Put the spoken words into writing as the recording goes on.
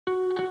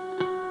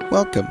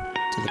Welcome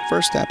to the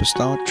First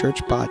Apostolic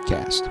Church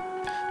Podcast.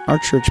 Our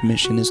church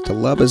mission is to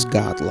love as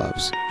God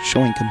loves,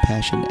 showing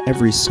compassion to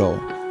every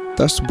soul,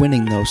 thus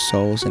winning those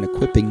souls and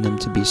equipping them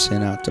to be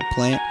sent out to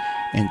plant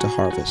and to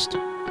harvest.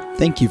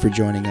 Thank you for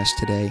joining us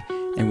today,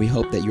 and we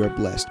hope that you are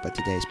blessed by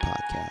today's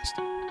podcast.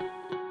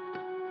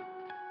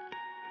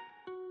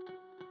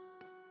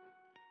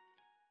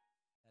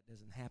 That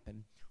doesn't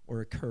happen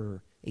or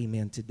occur,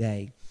 amen,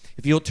 today.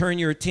 If you'll turn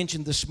your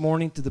attention this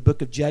morning to the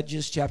book of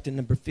Judges, chapter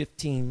number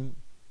 15.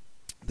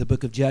 The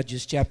book of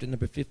Judges, chapter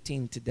number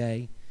 15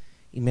 today.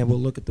 Amen. We'll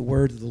look at the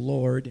word of the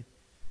Lord,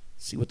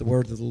 see what the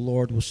word of the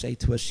Lord will say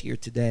to us here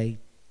today.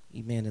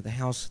 Amen. In the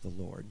house of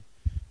the Lord.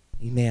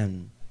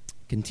 Amen.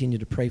 Continue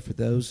to pray for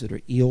those that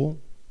are ill.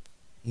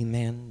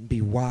 Amen.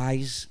 Be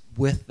wise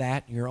with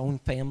that in your own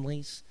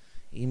families.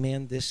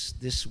 Amen.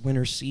 This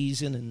winter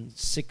season and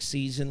sick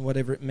season,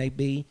 whatever it may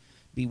be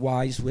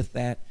wise with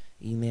that.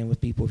 Amen.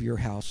 With people of your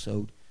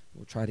household.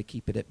 We'll try to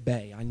keep it at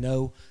bay. I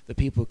know the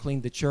people who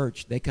clean the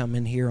church, they come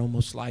in here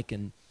almost like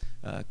in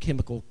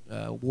chemical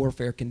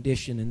warfare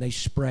condition, and they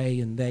spray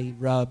and they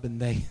rub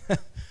and they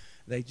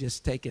they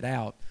just take it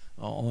out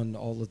on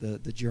all of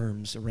the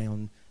germs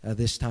around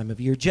this time of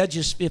year.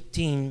 Judges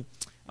 15,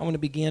 I want to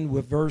begin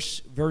with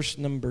verse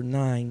number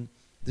 9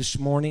 this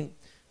morning.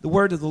 The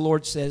word of the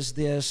Lord says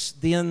this: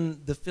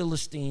 Then the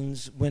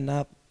Philistines went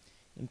up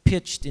and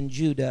pitched in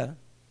Judah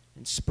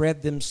and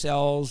spread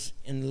themselves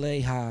in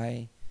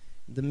Lehi.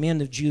 The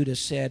men of Judah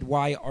said,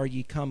 Why are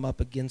ye come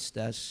up against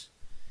us?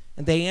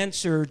 And they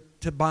answered,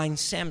 To bind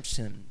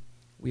Samson.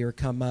 We are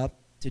come up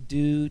to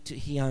do to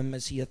him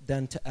as he hath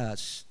done to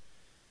us.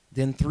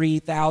 Then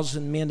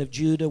 3,000 men of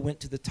Judah went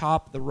to the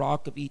top of the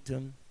rock of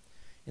Etam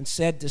and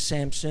said to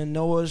Samson,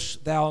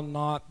 Knowest thou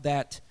not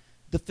that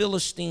the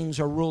Philistines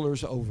are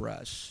rulers over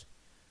us?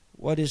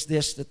 What is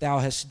this that thou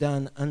hast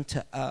done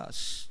unto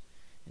us?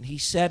 And he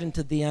said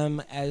unto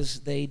them, As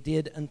they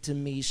did unto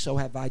me, so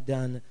have I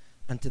done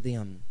unto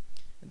them.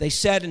 They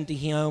said unto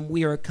him,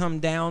 We are come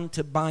down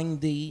to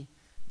bind thee,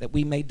 that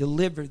we may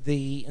deliver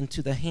thee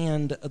into the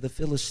hand of the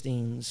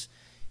Philistines.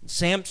 And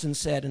Samson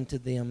said unto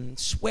them,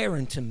 Swear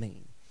unto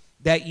me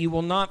that you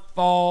will not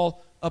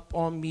fall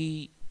upon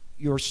me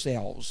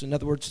yourselves. In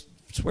other words,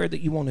 swear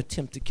that you won't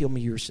attempt to kill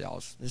me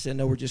yourselves. They said,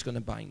 No, we're just going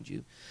to bind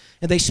you.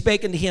 And they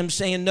spake unto him,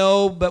 saying,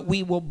 No, but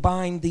we will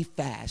bind thee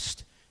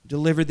fast,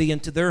 deliver thee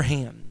into their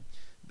hand.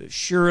 But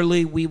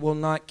surely we will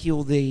not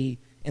kill thee.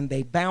 And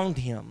they bound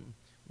him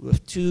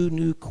with 2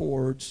 new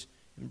cords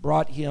and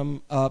brought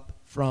him up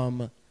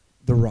from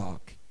the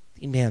rock.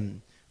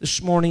 Amen.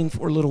 This morning,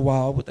 for a little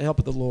while, with the help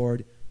of the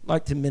Lord, I'd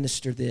like to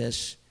minister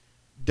this.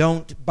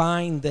 Don't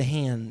bind the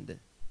hand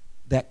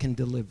that can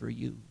deliver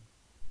you.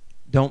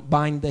 Don't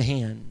bind the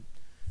hand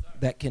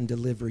that can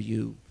deliver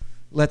you.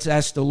 Let's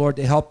ask the Lord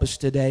to help us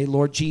today.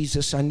 Lord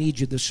Jesus, I need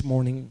you this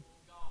morning.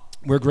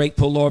 We're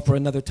grateful, Lord, for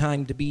another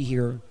time to be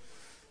here.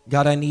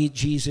 God, I need,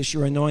 Jesus,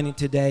 your anointing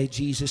today,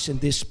 Jesus, in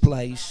this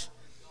place.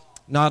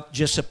 Not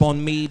just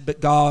upon me,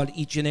 but God,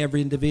 each and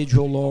every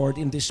individual, Lord,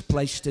 in this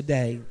place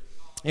today.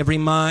 Every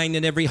mind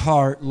and every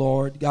heart,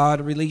 Lord. God,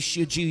 release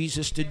you,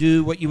 Jesus, to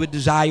do what you would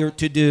desire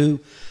to do.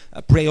 I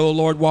pray, oh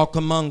Lord, walk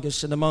among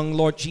us and among,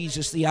 Lord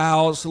Jesus, the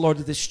aisles, Lord,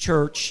 of this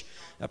church.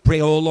 I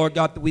pray, oh Lord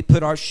God, that we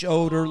put our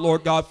shoulder,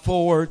 Lord God,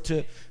 forward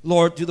to,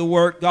 Lord, do the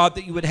work, God,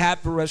 that you would have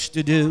for us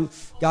to do.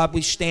 God,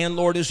 we stand,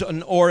 Lord, as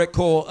an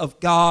oracle of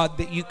God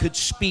that you could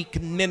speak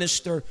and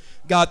minister,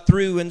 God,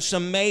 through in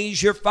some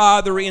measure,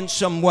 Father, in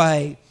some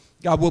way.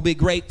 God, we'll be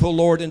grateful,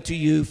 Lord, unto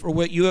you for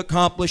what you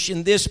accomplish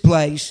in this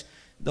place.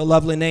 In the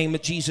lovely name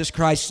of Jesus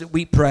Christ that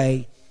we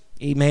pray.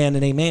 Amen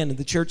and amen. And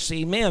the church say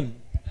amen.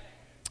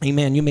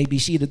 Amen. You may be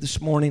seated this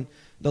morning.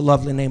 In the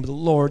lovely name of the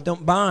Lord.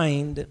 Don't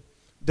bind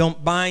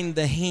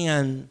the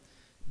hand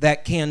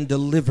that can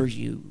deliver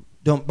you.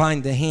 Don't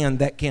bind the hand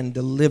that can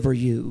deliver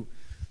you.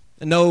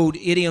 An old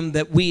idiom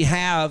that we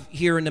have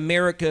here in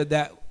America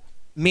that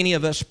many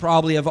of us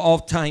probably have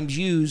oftentimes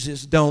used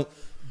is don't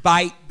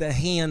bite the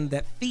hand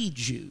that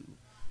feeds you.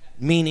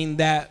 Meaning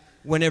that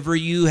whenever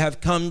you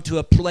have come to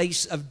a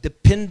place of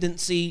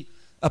dependency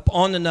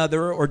upon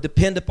another or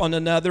depend upon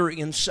another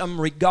in some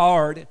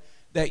regard,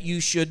 that you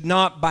should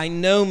not by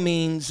no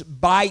means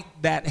bite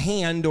that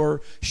hand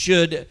or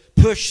should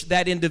push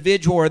that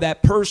individual or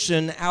that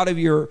person out of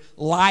your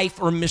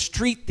life or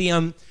mistreat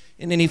them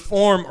in any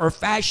form or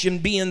fashion,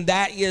 being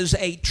that is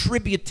a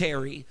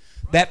tributary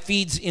that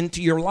feeds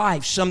into your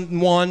life.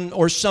 Someone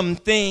or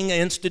something, an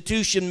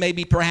institution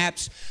maybe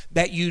perhaps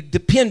that you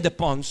depend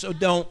upon. So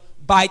don't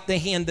bite the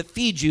hand that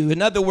feeds you.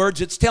 In other words,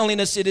 it's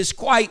telling us it is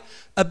quite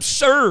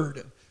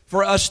absurd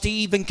for us to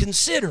even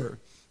consider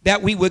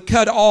that we would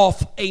cut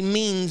off a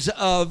means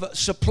of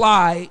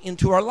supply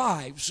into our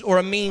lives or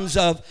a means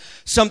of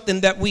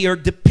something that we are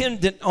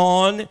dependent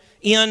on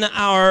in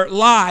our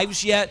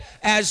lives. Yet,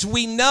 as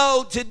we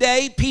know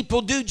today,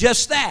 people do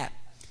just that.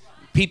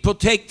 People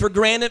take for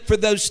granted for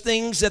those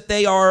things that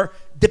they are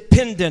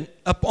dependent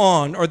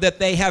upon, or that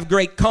they have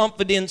great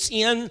confidence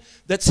in,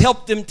 that's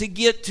helped them to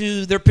get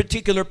to their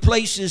particular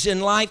places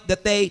in life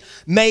that they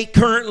may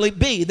currently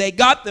be. They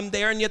got them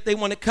there, and yet they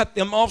want to cut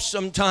them off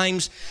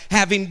sometimes,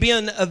 having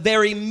been a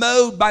very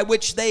mode by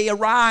which they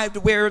arrived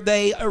where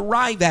they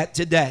arrive at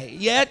today.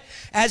 Yet,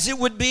 as it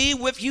would be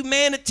with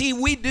humanity,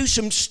 we do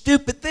some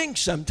stupid things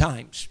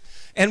sometimes.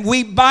 And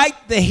we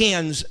bite the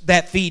hands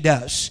that feed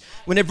us.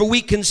 Whenever we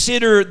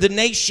consider the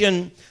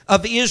nation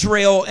of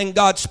Israel and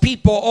God's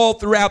people all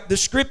throughout the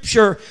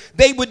Scripture,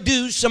 they would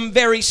do some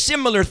very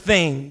similar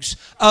things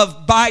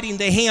of biting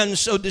the hands,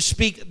 so to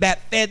speak,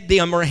 that fed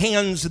them, or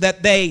hands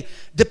that they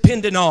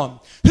depended on.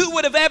 Who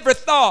would have ever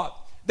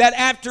thought that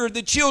after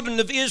the children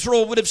of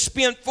Israel would have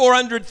spent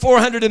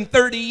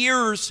 430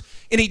 years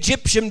in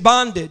Egyptian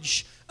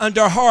bondage,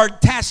 under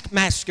hard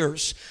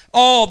taskmasters,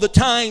 all the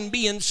time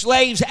being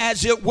slaves,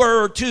 as it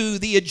were, to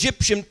the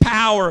Egyptian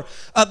power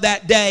of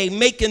that day,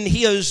 making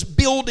his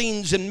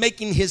buildings and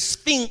making his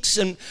sphinx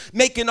and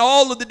making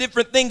all of the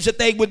different things that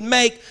they would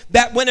make,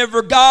 that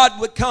whenever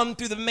God would come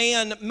through the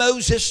man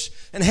Moses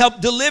and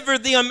help deliver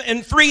them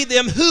and free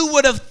them, who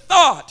would have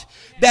thought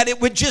that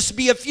it would just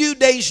be a few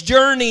days'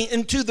 journey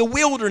into the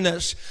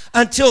wilderness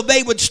until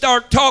they would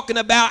start talking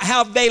about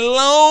how they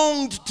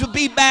longed to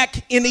be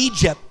back in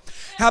Egypt?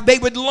 How they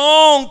would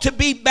long to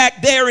be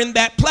back there in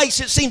that place.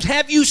 It seems,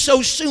 have you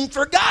so soon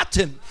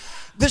forgotten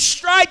the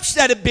stripes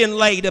that have been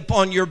laid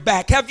upon your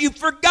back? Have you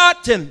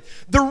forgotten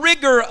the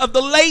rigor of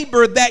the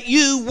labor that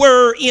you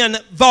were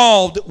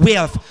involved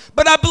with?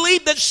 But I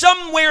believe that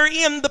somewhere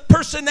in the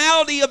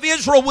personality of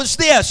Israel was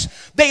this: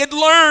 they had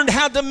learned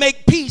how to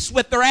make peace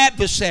with their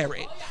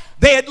adversary.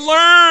 They had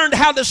learned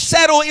how to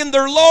settle in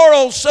their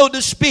laurels, so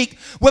to speak,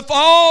 with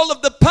all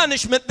of the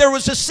punishment. There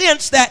was a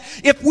sense that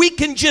if we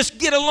can just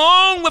get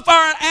along with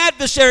our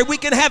adversary, we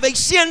can have a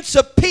sense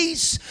of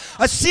peace,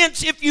 a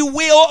sense, if you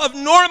will, of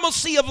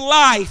normalcy of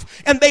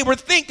life. And they were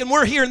thinking,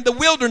 we're here in the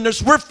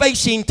wilderness, we're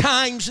facing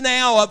times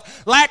now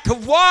of lack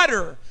of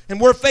water,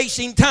 and we're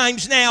facing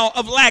times now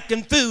of lack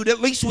in food. At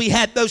least we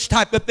had those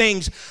type of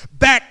things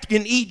back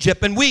in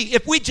Egypt. And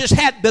if we just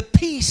had the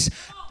peace,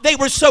 they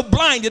were so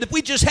blinded. If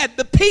we just had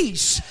the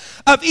peace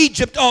of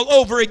Egypt all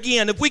over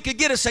again, if we could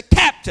get us a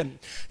captain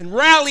and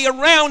rally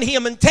around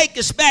him and take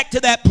us back to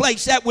that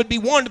place, that would be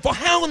wonderful.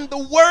 How in the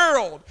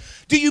world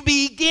do you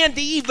begin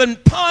to even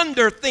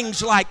ponder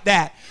things like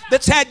that?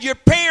 That's had your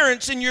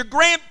parents and your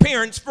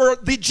grandparents for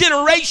the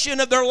generation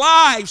of their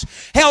lives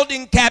held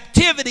in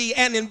captivity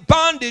and in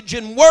bondage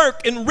and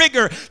work and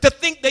rigor, to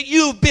think that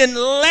you've been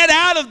let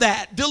out of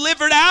that,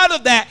 delivered out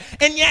of that,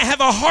 and yet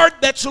have a heart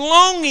that's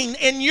longing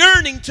and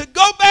yearning to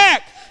go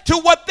back to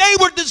what they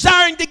were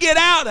desiring to get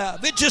out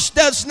of. It just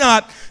does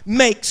not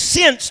make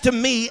sense to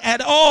me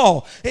at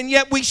all. And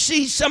yet we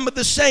see some of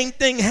the same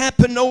thing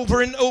happen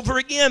over and over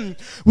again.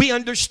 We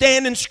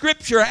understand in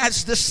Scripture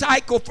as the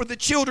cycle for the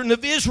children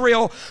of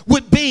Israel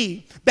would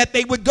be that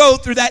they would go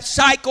through that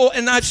cycle,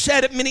 and I've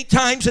said it many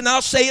times and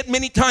I'll say it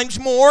many times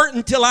more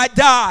until I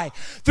die,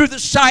 through the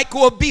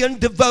cycle of being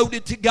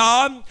devoted to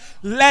God,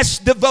 less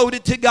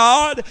devoted to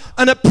God.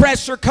 An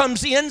oppressor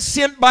comes in,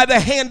 sent by the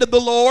hand of the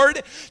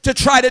Lord to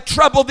try to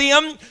trouble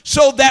them,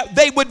 so that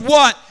they would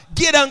what?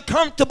 Get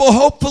uncomfortable,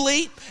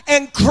 hopefully,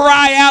 and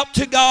cry out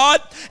to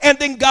God. And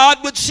then God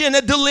would send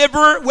a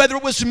deliverer, whether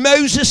it was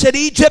Moses at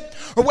Egypt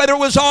or whether it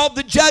was all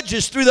the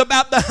judges through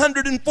about the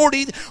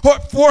 140 or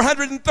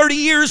 430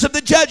 years of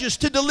the judges,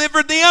 to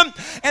deliver them.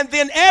 And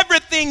then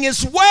everything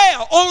is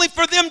well, only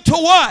for them to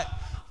what?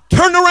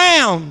 Turn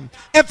around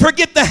and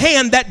forget the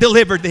hand that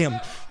delivered them.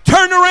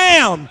 Turn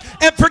around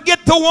and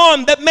forget the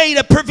one that made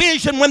a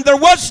provision when there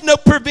was no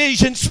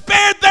provision,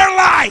 spared their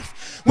life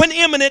when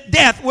imminent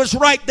death was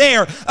right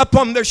there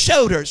upon their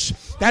shoulders.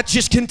 That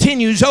just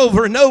continues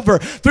over and over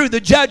through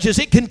the judges.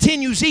 It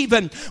continues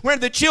even where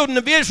the children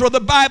of Israel, the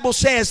Bible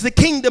says, the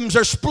kingdoms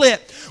are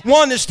split.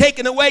 One is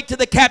taken away to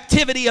the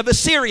captivity of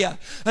Assyria.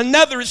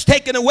 Another is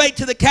taken away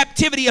to the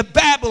captivity of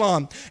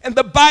Babylon. And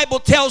the Bible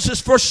tells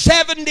us for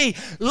 70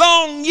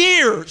 long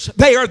years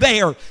they are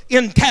there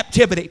in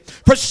captivity.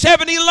 For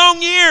 70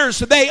 long years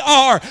they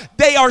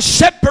are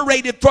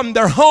separated from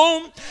their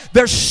home.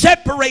 They're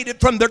separated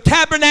from their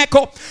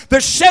tabernacle.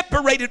 They're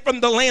separated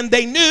from the land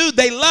they knew,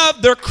 they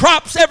loved, their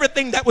crops,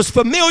 everything that was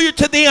familiar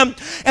to them.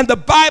 And the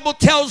Bible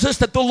tells us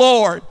that the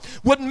Lord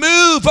would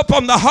move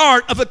upon the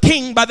heart of a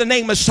king by the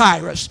name of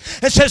Cyrus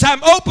and says,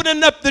 I'm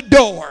opening up the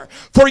door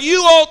for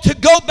you all to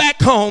go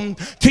back home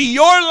to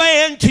your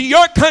land, to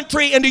your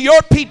country, and to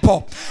your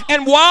people.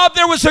 And while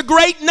there was a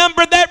great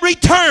number that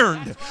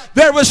returned,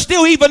 there was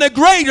still even a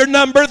greater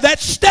number that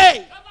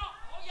stayed.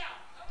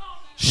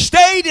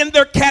 Stayed in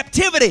their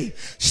captivity,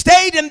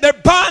 stayed in their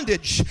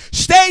bondage,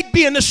 stayed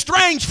being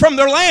estranged from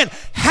their land.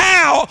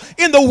 How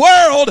in the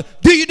world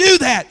do you do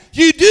that?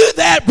 You do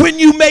that when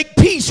you make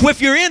peace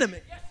with your enemy.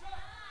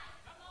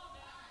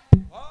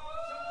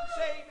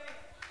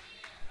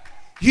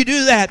 You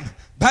do that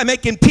by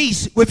making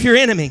peace with your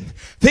enemy,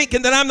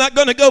 thinking that I'm not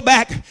going to go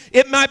back.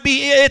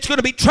 It's going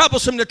to be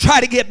troublesome to try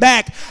to get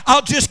back.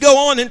 I'll just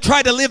go on and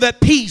try to live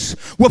at peace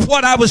with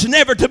what I was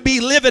never to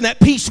be living at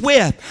peace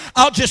with.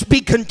 I'll just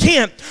be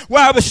content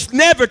where I was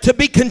never to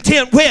be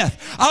content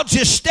with. I'll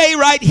just stay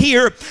right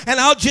here and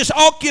I'll just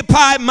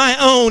occupy my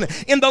own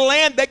in the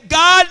land that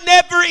God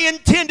never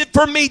intended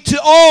for me to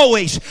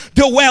always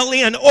dwell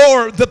in,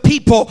 or the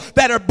people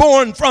that are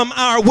born from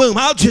our womb.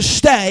 I'll just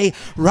stay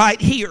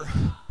right here.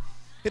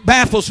 It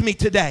baffles me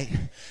today.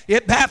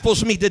 It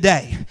baffles me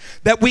today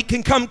that we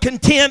can come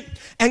content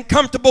and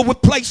comfortable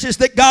with places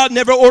that God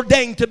never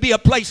ordained to be a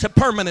place of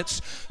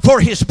permanence for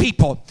his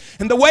people.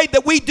 And the way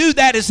that we do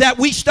that is that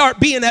we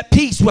start being at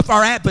peace with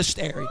our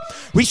adversary.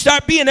 We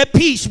start being at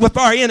peace with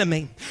our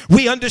enemy.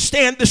 We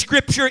understand the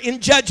scripture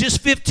in Judges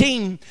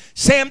 15.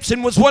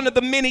 Samson was one of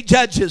the many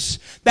judges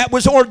that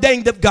was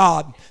ordained of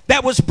God,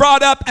 that was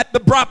brought up at the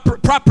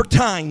proper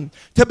time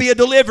to be a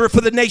deliverer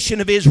for the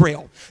nation of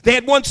Israel. They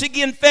had once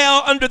again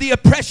fell under the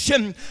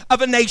oppression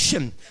of a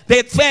nation. They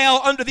had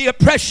fell under the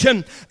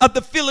oppression of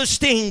the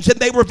Philistines, and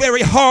they were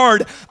very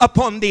hard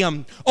upon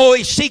them,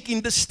 always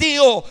seeking to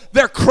steal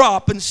their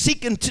crop and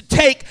seeking to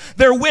take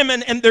their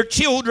women and their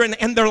children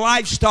and their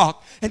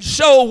livestock. And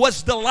so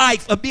was the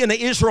life of being an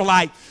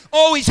Israelite,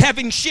 always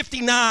having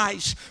shifting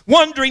eyes,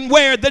 wondering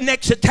where the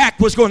next attack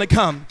was going to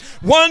come,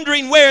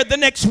 wondering where the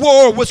next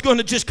war was going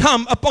to just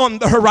come upon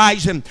the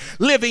horizon,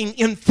 living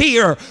in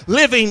fear,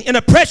 living in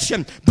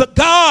oppression. But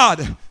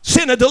God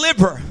sent a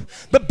deliverer.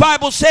 The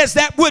Bible says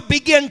that would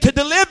begin to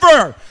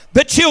deliver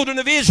the children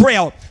of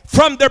Israel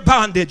from their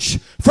bondage,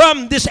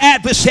 from this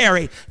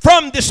adversary,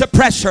 from this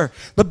oppressor.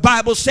 The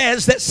Bible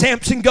says that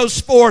Samson goes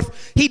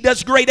forth. He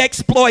does great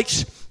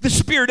exploits. The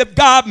Spirit of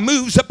God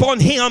moves upon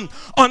him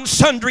on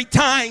sundry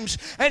times,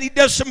 and he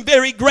does some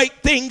very great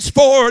things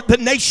for the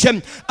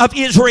nation of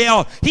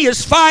Israel. He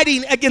is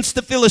fighting against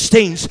the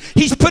Philistines.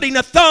 He's putting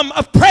a thumb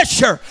of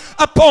pressure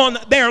upon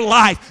their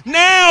life.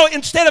 Now,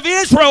 instead of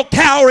Israel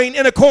cowering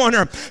in a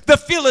corner, the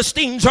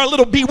Philistines are a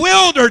little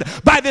bewildered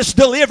by this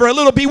deliverer, a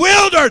little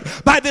bewildered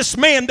by this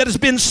man that has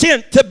been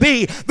sent to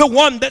be the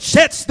one that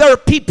sets their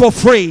people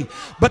free.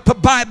 But the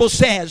Bible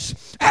says,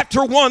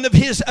 after one of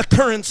his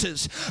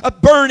occurrences, a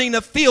burning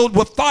a field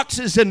with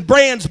foxes and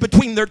brands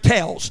between their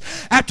tails,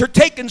 after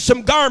taking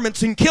some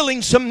garments and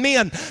killing some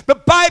men,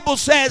 the Bible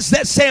says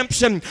that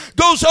Samson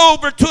goes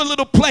over to a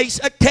little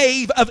place, a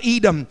cave of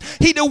Edom.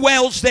 He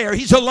dwells there.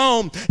 He's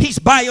alone. He's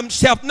by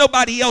himself.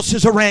 Nobody else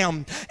is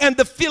around. And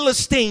the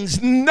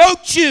Philistines,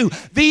 note you,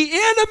 the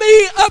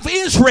enemy of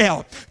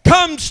Israel,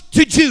 comes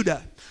to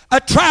Judah,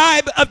 a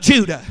tribe of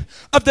Judah,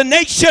 of the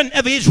nation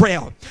of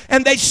Israel.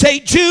 And they say,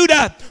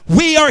 Judah,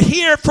 we are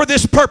here for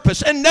this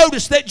purpose. And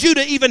notice that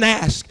Judah even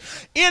asked,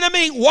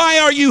 enemy, why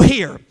are you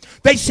here?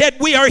 They said,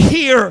 we are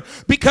here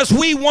because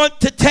we want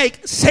to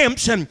take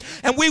Samson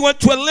and we want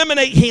to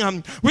eliminate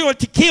him. We want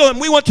to kill him.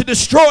 We want to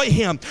destroy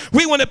him.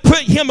 We want to put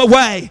him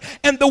away.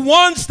 And the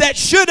ones that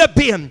should have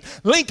been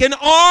linking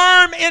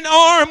arm in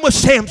arm with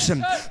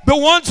Samson, the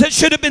ones that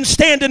should have been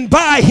standing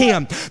by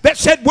him, that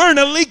said, we're in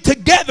a league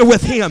together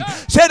with him,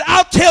 said,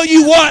 I'll tell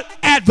you what,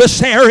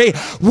 adversary,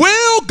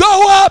 we'll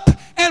go up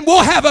and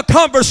we'll have a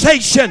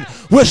conversation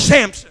with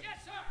Samson.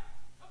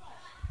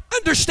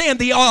 Understand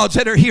the odds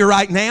that are here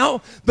right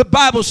now. The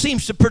Bible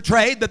seems to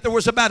portray that there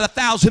was about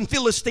 1,000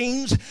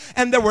 Philistines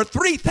and there were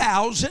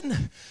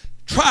 3,000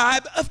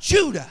 tribe of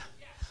Judah.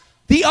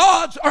 The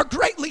odds are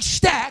greatly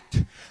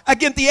stacked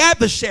against the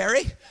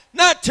adversary,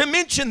 not to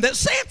mention that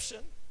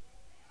Samson,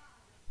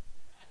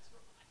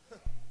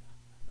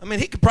 I mean,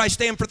 he could probably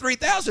stand for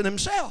 3,000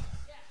 himself.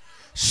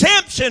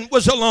 Samson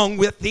was along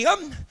with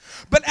them.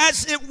 But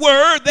as it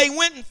were, they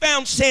went and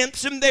found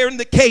Samson there in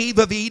the cave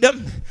of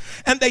Edom.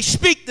 And they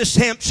speak to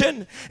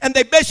Samson. And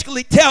they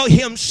basically tell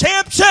him,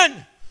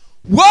 Samson,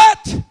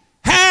 what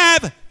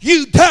have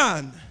you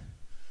done?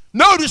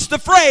 Notice the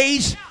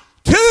phrase,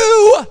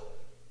 to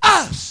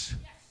us.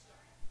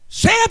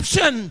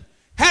 Samson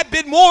had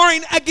been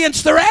warring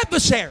against their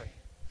adversary.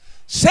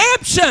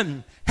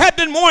 Samson had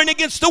been warring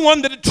against the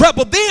one that had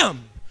troubled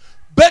them.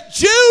 But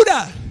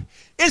Judah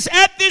is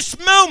at this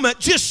moment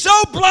just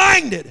so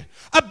blinded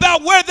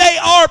about where they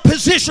are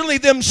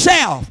positionally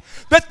themselves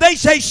that they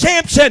say,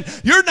 Samson,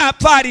 you're not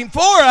fighting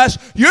for us,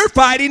 you're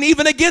fighting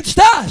even against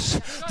us.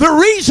 The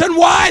reason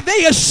why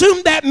they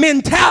assumed that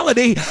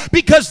mentality,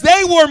 because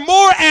they were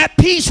more at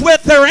peace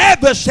with their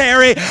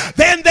adversary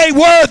than they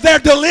were their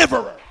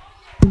deliverer.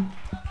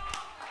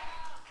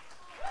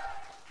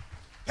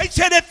 They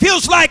said it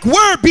feels like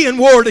we're being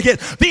warred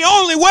against. The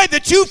only way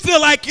that you feel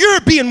like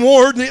you're being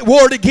warred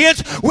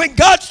against when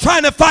God's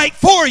trying to fight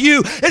for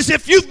you is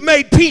if you've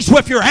made peace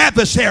with your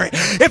adversary.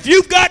 If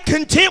you've got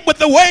content with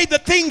the way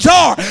that things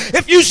are.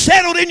 If you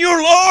settled in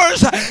your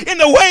laws in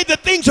the way that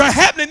things are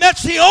happening.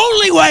 That's the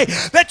only way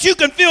that you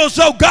can feel as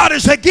though God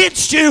is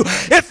against you,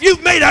 if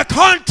you've made a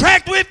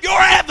contract with your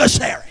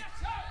adversary.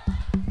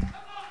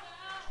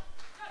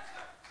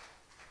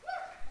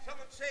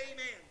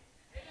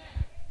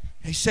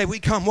 They say, we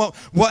come,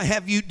 what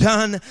have you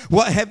done?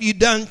 What have you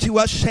done to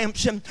us,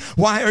 Samson?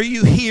 Why are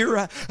you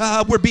here?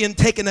 We're being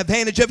taken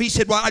advantage of. He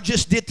said, well, I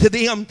just did to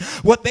them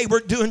what they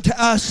were doing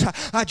to us.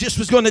 I just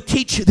was going to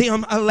teach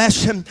them a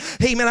lesson.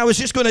 Amen. I was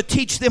just going to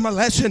teach them a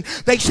lesson.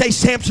 They say,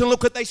 Samson,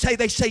 look what they say.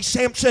 They say,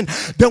 Samson,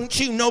 don't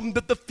you know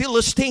that the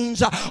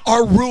Philistines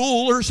are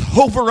rulers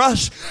over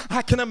us?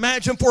 I can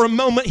imagine for a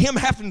moment him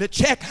having to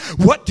check.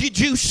 What did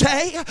you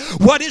say?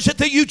 What is it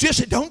that you just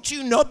said? Don't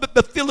you know that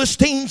the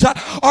Philistines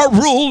are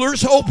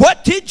rulers? Oh,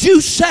 what did you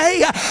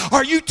say?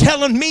 Are you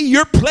telling me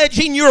you're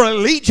pledging your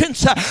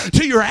allegiance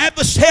to your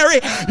adversary?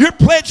 You're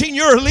pledging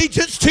your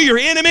allegiance to your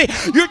enemy?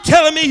 You're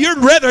telling me you'd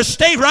rather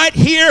stay right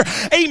here,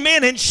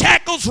 amen, in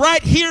shackles,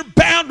 right here,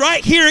 bound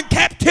right here in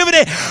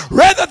captivity,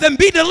 rather than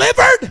be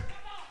delivered?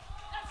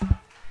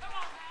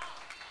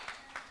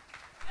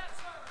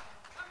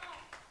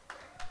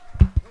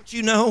 Don't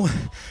you know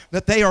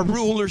that they are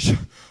rulers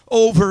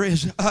over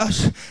is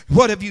us?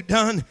 What have you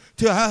done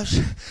to us?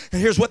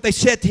 And here's what they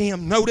said to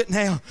him. Note it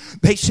now.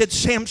 They said,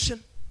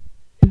 Samson,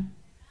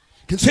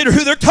 consider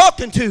who they're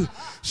talking to.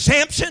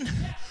 Samson,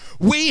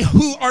 we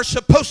who are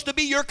supposed to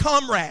be your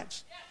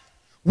comrades,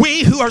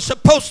 we who are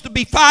supposed to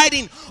be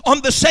fighting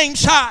on the same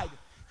side,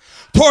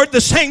 toward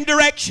the same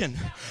direction,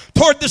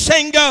 toward the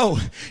same goal.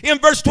 In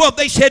verse 12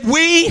 they said,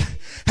 we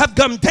have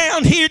come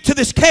down here to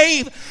this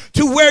cave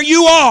to where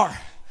you are.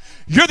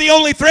 You're the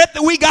only threat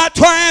that we got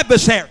to our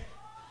adversary.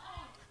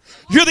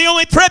 You're the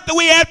only threat that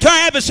we have to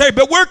our adversary,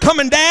 but we're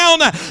coming down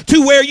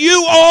to where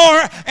you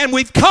are, and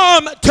we've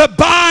come to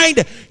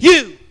bind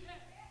you.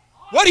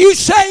 What are you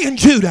saying,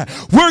 Judah?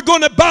 We're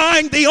going to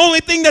bind the only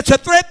thing that's a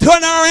threat to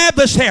our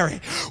adversary.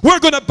 We're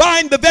going to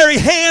bind the very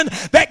hand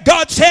that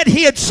God said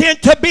he had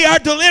sent to be our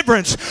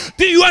deliverance.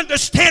 Do you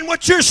understand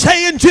what you're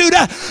saying,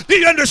 Judah? Do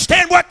you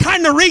understand what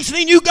kind of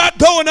reasoning you got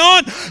going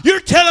on? You're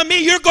telling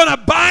me you're going to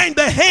bind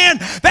the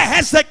hand that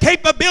has the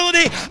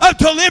capability of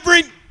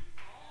delivering.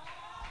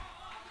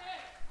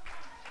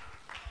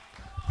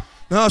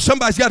 No,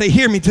 somebody's got to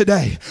hear me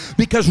today,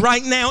 because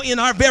right now in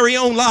our very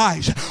own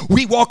lives,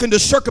 we walk into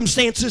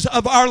circumstances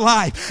of our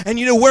life, and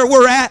you know where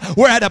we're at?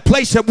 We're at a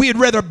place that we'd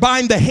rather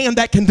bind the hand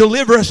that can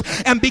deliver us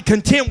and be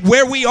content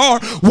where we are,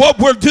 what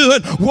we're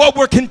doing, what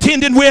we're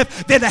contending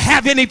with, than to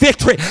have any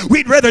victory.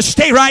 We'd rather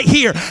stay right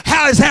here.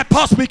 How is that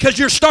possible? Because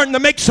you're starting to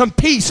make some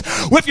peace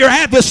with your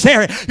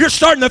adversary. You're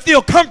starting to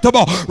feel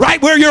comfortable right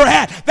where you're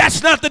at.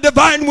 That's not the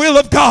divine will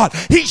of God.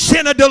 He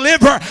sent a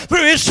deliverer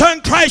through his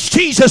son Christ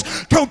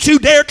Jesus. Don't you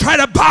dare try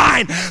to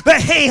bind the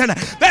hand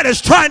that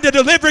is trying to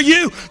deliver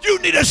you. You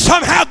need to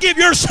somehow give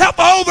yourself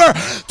over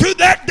to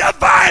that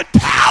divine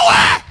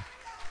power.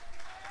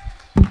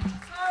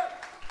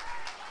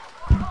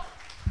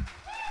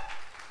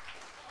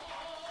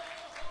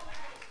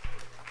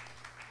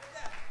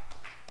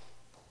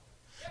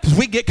 Because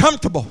we get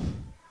comfortable.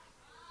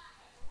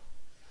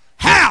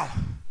 How?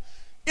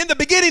 In the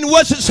beginning it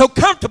wasn't so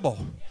comfortable,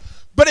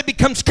 but it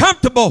becomes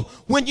comfortable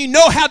when you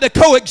know how to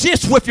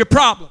coexist with your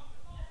problem.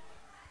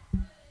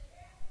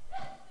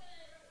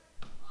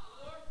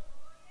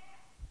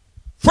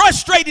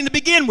 Frustrating to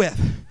begin with,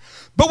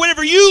 but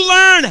whenever you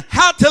learn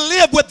how to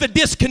live with the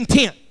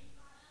discontent,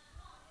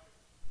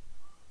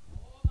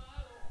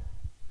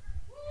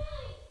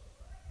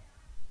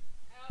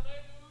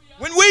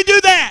 when we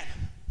do that,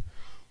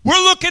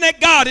 we're looking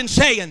at God and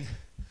saying,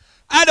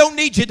 I don't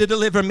need you to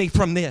deliver me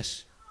from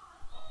this,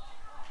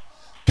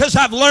 because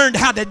I've learned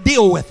how to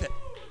deal with it.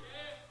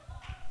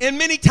 And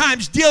many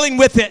times dealing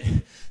with it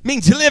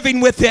means living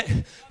with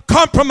it,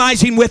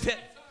 compromising with it,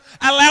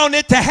 allowing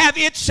it to have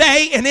its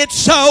say and its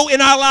so in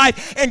our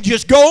life, and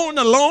just going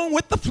along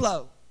with the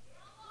flow.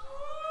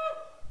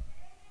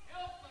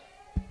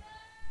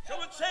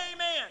 Someone say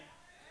amen.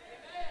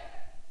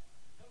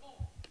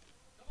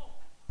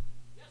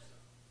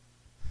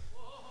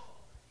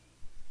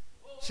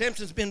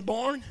 Samson's been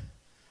born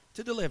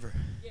to deliver.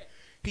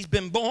 He's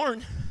been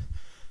born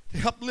to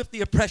help lift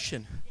the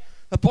oppression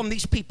upon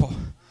these people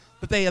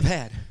that they have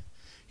had.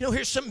 You know,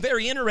 here's something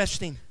very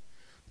interesting.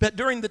 That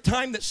during the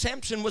time that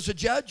Samson was a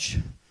judge,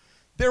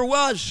 there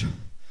was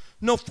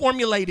no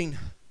formulating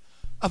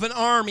of an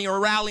army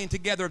or rallying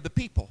together of the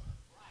people.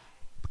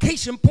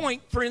 Case in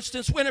point, for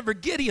instance, whenever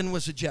Gideon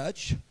was a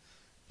judge,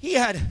 he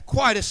had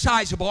quite a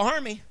sizable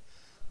army.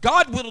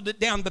 God whittled it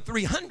down to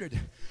 300,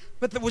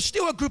 but there was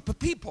still a group of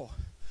people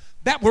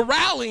that were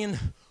rallying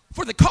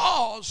for the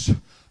cause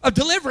of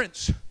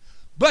deliverance.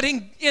 But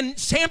in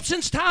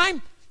Samson's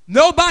time,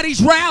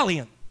 nobody's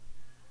rallying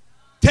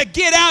to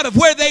get out of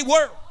where they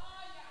were.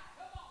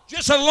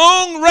 Just a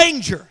lone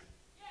ranger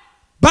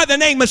by the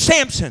name of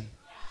Samson.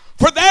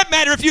 For that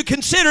matter, if you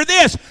consider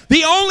this,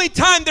 the only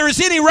time there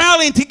is any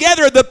rallying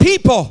together of the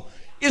people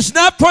is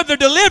not for their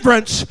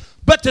deliverance,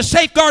 but to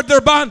safeguard their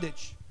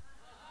bondage.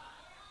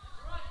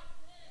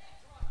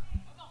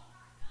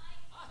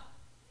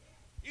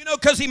 You know,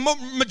 because the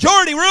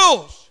majority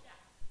rules.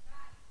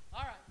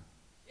 All right.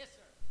 Yes,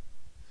 sir.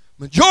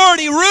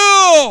 Majority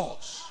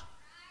rules.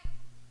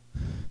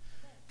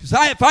 Because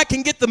if I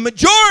can get the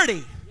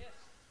majority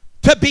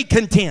to be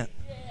content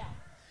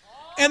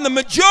And the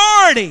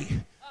majority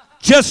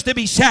just to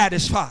be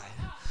satisfied.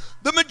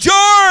 The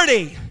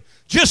majority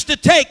just to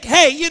take,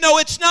 hey, you know,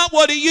 it's not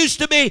what it used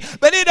to be,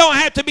 but it don't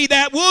have to be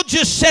that. We'll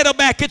just settle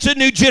back. It's a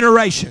new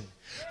generation.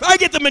 If I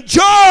get the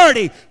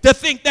majority to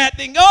think that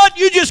thing, God,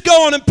 you just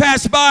go on and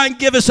pass by and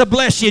give us a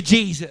bless you,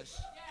 Jesus.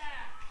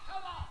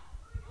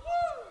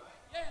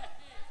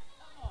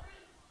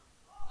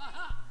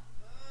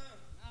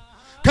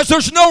 Because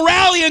there's no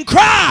rallying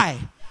cry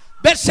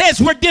that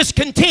says we're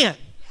discontent.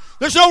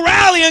 There's no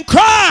rallying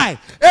cry.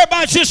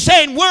 Everybody's just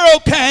saying we're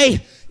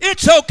okay.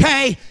 It's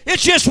okay.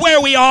 It's just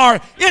where we are.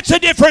 It's a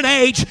different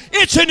age.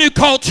 It's a new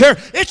culture.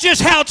 It's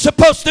just how it's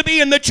supposed to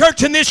be in the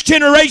church in this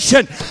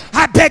generation.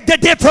 I beg to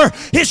differ.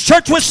 His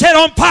church was set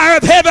on fire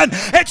of heaven,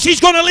 and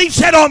she's going to leave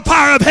set on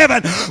fire of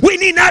heaven. We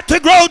need not to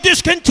grow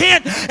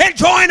discontent and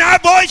join our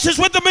voices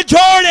with the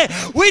majority.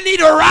 We need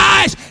to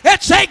rise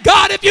and say,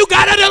 God, if you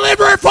got a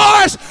deliverer for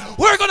us,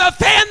 we're going to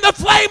fan the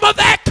flame of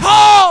that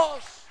cause.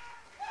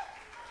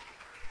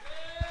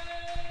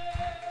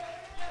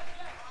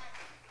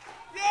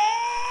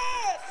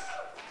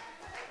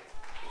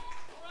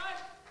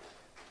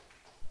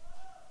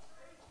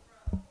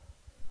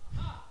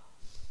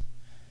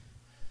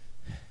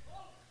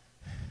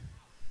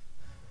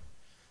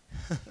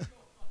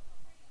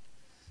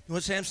 You know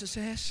what Samson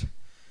says?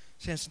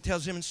 Samson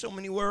tells him in so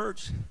many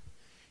words.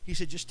 He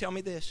said, just tell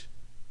me this.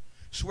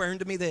 Swear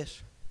unto me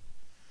this.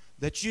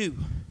 That you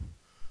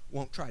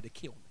won't try to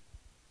kill me.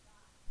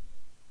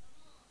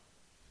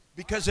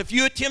 Because if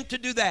you attempt to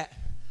do that,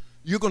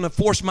 you're going to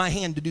force my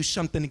hand to do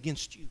something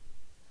against you.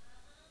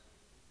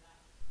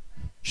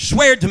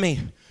 Swear to me,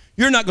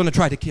 you're not going to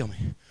try to kill me.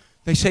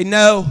 They say,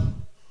 no,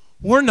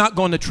 we're not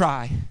going to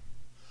try.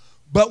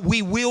 But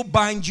we will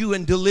bind you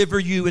and deliver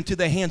you into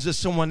the hands of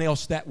someone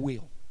else that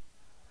will.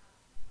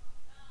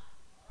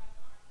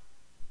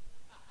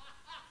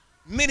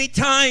 Many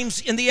times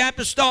in the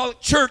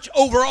apostolic church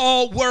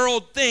overall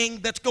world thing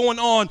that's going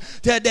on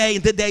today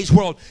in today's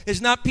world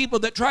is not people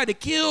that try to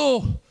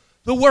kill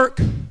the work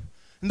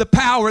and the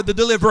power of the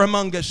deliverer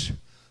among us,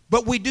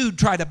 but we do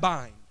try to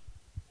bind.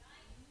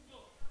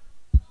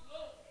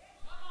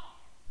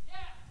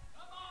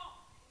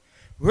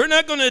 We're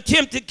not going to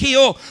attempt to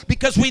kill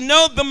because we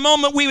know the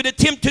moment we would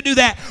attempt to do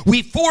that,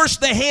 we force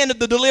the hand of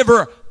the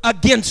deliverer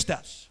against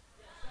us.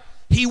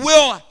 He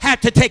will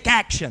have to take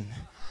action.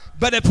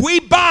 But if we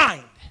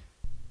bind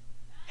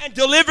and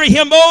deliver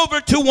him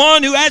over to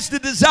one who has the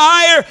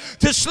desire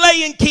to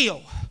slay and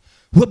kill,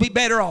 we'll be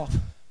better off.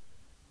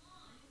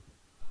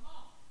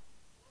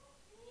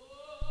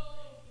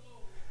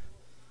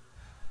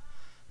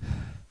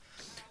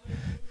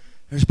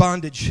 There's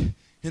bondage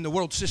in the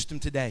world system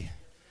today.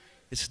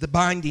 It's the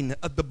binding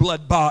of the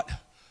blood bought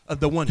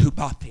of the one who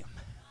bought them.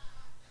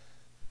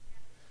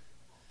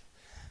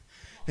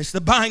 It's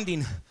the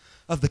binding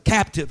of the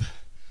captive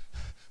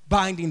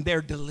binding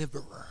their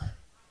deliverer.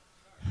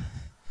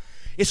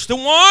 It's the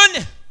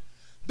one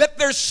that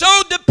they're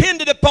so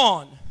dependent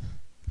upon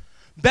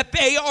that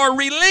they are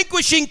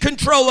relinquishing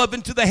control of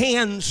into the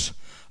hands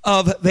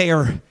of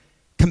their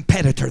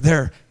competitor,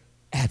 their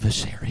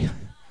adversary.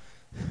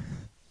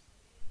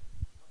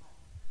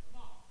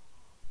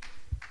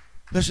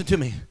 Listen to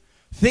me.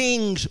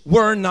 Things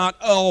were not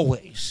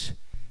always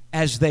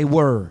as they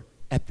were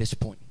at this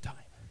point in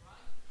time.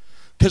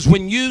 Because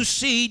when you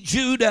see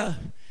Judah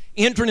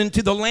entering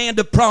into the land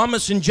of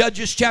promise in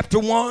Judges chapter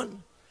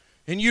 1,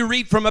 and you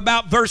read from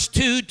about verse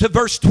 2 to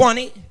verse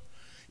 20,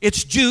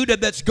 it's Judah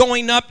that's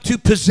going up to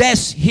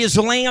possess his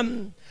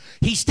land.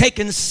 He's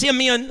taken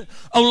Simeon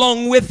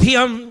along with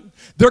him.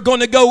 They're going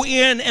to go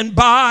in and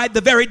by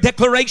the very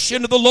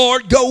declaration of the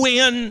Lord, go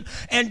in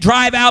and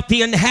drive out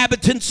the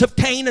inhabitants of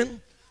Canaan.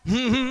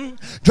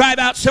 Drive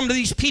out some of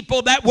these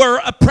people that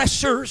were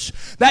oppressors,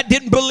 that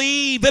didn't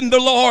believe in the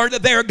Lord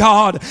their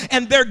God,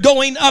 and they're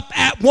going up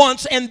at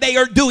once and they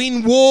are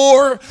doing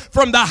war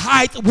from the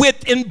height,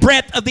 width, and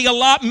breadth of the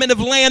allotment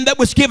of land that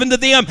was given to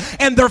them,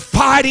 and they're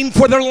fighting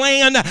for their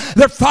land,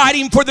 they're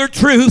fighting for their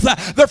truth,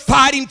 they're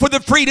fighting for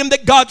the freedom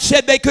that God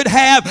said they could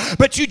have.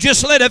 But you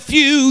just let a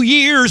few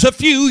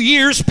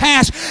years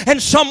pass, and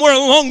somewhere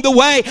along the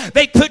way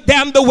they put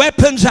down the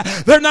weapons.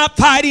 They're not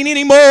fighting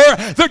anymore.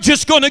 They're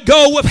just going to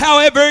go with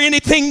however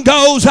anything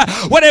goes.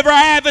 Whatever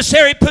our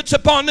adversary puts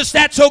upon us,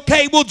 that's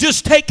okay. We'll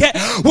just take it.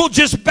 We'll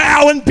just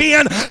bow and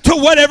bend to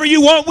whatever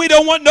you want. We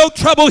don't want no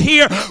trouble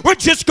here. We're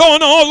just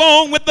going all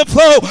along with the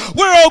flow.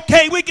 We're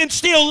okay. We can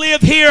still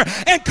live here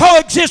and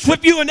coexist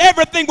with you, and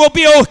everything will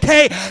be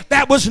okay.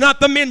 That was not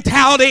the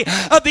mentality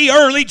of the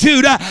early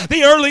Judah.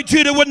 The early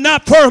Judah would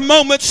not for a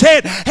moment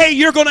said, hey,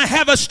 you're going to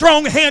have a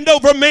strong hand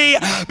over me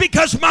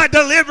because my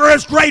deliverer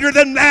is greater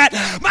than that.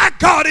 My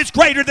God is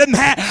greater than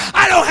that.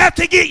 I don't have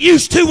to get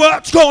used to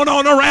what's going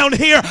on around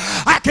here.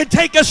 I can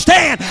take a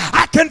stand.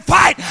 I can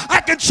fight.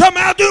 I can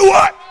somehow do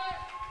what?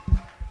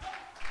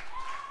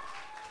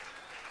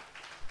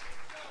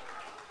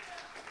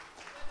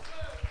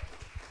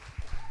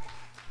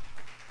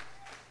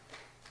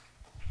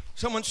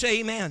 Someone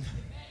say amen.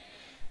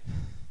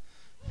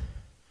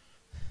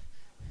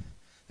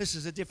 This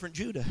is a different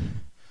Judah.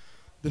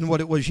 than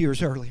what it was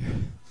years earlier.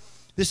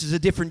 This is a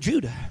different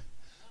Judah.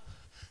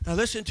 Now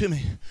listen to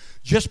me.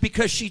 Just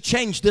because she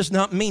changed does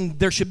not mean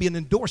there should be an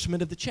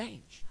endorsement of the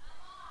change.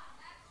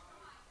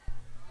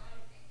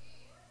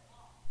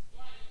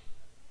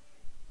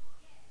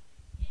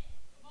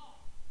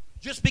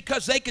 Just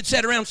because they could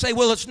sit around and say,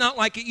 well, it's not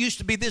like it used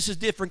to be. This is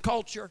different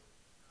culture.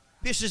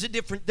 This is a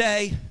different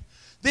day.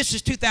 This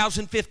is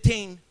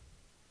 2015.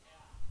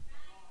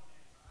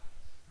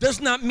 Does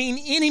not mean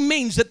any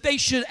means that they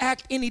should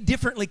act any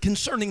differently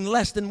concerning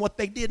less than what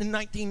they did in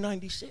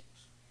 1996.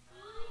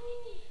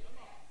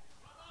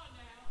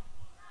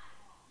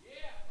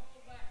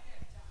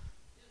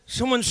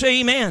 Someone say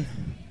amen.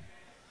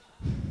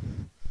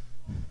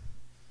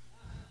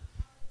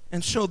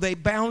 And so they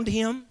bound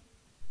him.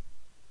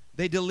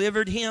 They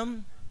delivered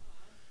him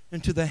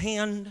into the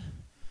hand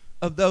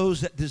of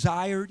those that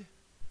desired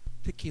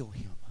to kill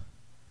him.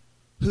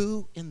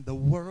 Who in the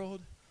world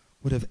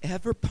would have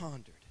ever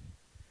pondered?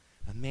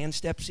 A man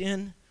steps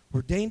in,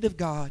 ordained of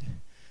God,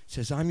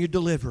 says, I'm your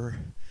deliverer.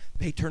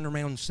 They turn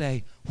around and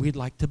say, we'd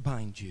like to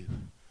bind you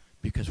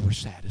because we're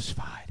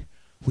satisfied.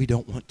 We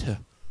don't want to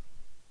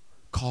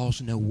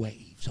cause no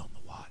waves on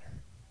the water.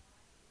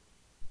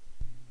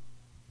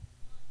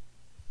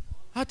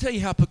 I'll tell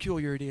you how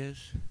peculiar it is.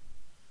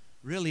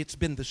 Really, it's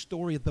been the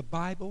story of the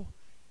Bible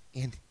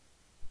and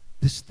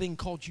this thing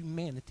called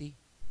humanity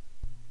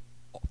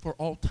for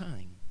all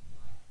time.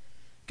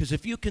 Because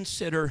if you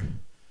consider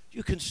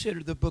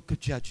the book of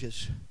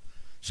Judges,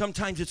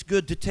 sometimes it's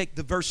good to take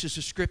the verses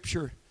of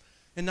Scripture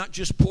and not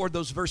just pour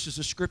those verses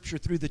of Scripture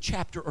through the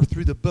chapter or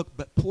through the book,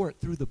 but pour it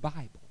through the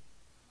Bible.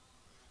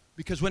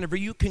 Because whenever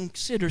you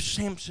consider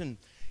Samson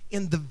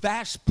in the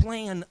vast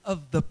plan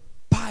of the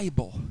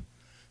Bible,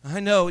 I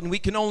know, and we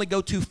can only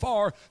go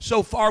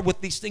so far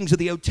with these things of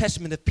the Old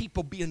Testament of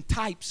people being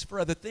types for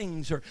other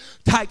things or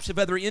types of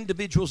other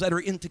individuals that are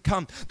in to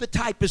come. The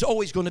type is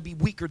always going to be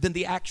weaker than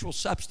the actual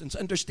substance.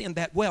 Understand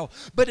that well.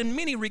 But in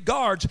many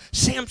regards,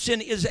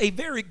 Samson is a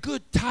very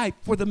good type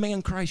for the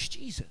man Christ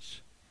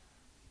Jesus.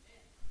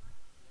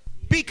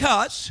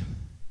 Because,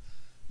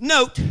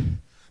 note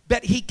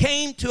that he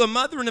came to a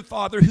mother and a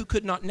father who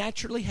could not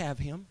naturally have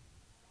him.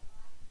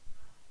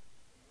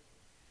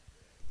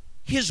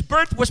 His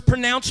birth was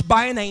pronounced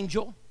by an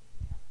angel.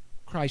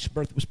 Christ's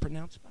birth was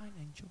pronounced by an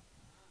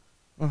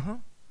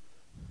angel.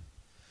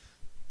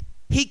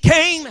 He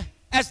came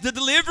as the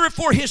deliverer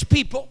for his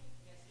people.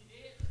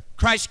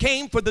 Christ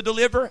came for the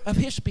deliverer of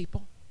his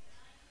people.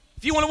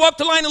 If you want to walk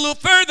the line a little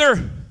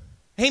further,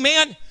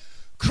 amen,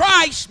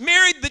 Christ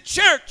married the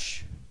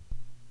church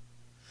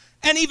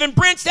and even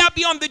branched out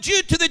beyond the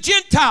Jew to the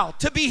Gentile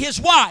to be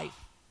his wife.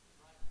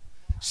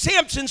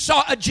 Samson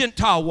saw a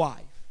Gentile wife.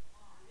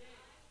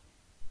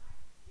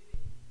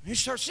 You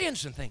start seeing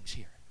some things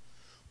here.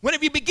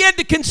 Whenever you begin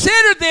to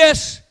consider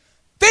this,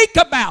 think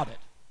about it.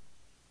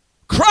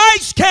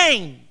 Christ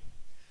came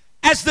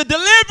as the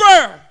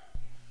deliverer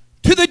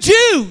to the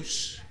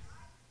Jews.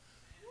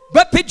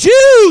 But the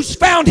Jews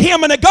found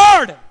him in a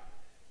garden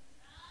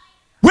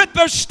with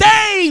their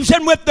staves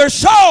and with their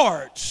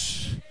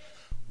swords.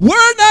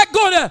 We're not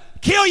going to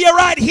kill you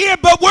right here,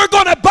 but we're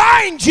going to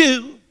bind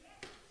you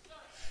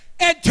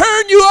and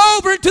turn you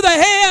over to the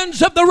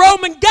hands of the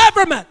Roman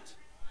government.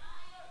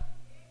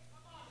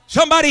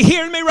 Somebody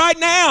hearing me right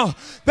now,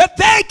 that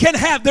they can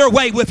have their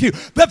way with you.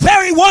 The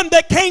very one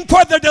that came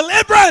for their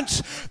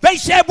deliverance, they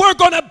said, we're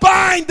going to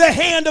bind the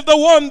hand of the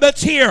one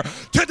that's here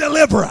to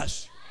deliver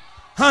us.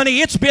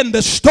 Honey, it's been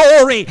the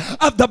story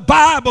of the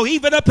Bible,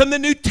 even up in the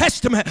New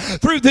Testament,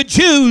 through the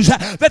Jews,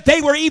 that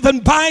they were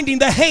even binding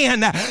the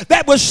hand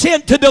that was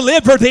sent to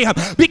deliver them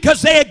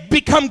because they had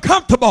become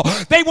comfortable.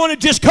 They want to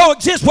just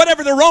coexist.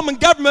 Whatever the Roman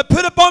government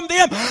put upon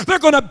them, they're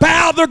going to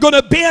bow, they're going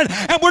to bend,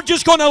 and we're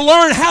just going to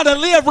learn how to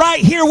live right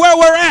here where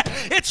we're at.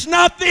 It's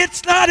not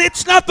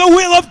the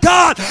will of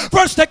God for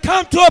us to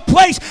come to a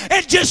place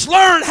and just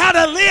learn how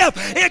to live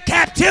in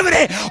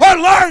captivity or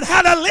learn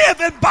how to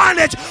live in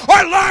bondage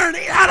or learn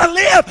how to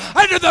live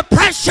under the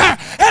pressure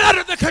and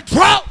under the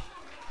control.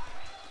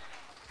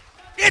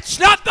 It's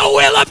not the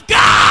will of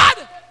God.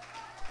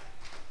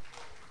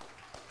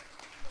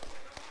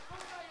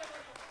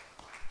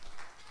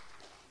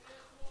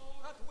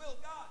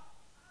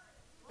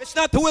 It's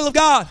not the will of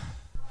God.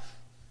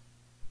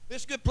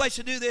 This is a good place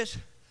to do this.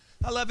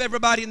 I love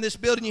everybody in this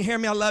building. You hear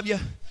me? I love you.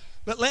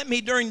 But let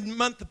me, during the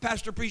month of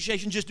Pastor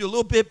Appreciation, just do a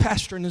little bit of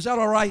pastoring. Is that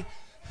all right?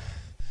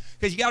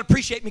 Because you got to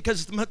appreciate me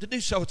because it's the month to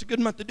do so. It's a good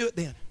month to do it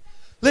then.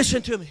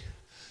 Listen to me.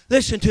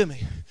 Listen to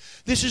me.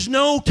 This is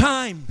no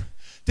time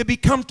to be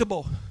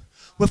comfortable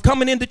with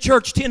coming into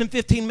church 10 and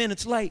 15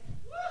 minutes late.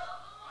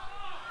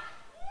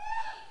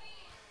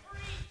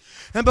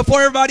 And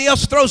before everybody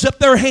else throws up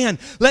their hand,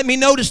 let me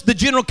notice the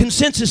general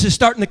consensus is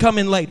starting to come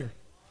in later.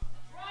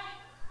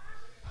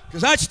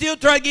 Because I'd still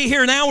try to get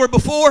here an hour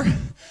before.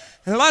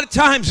 And a lot of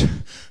times,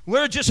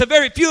 we're just a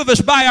very few of us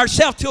by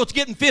ourselves till it's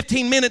getting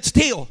 15 minutes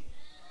till.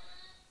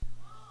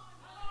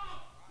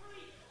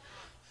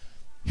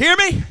 Hear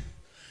me?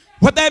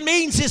 What that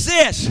means is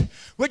this.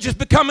 We're just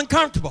becoming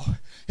comfortable.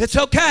 It's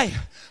okay.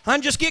 I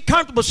just get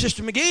comfortable,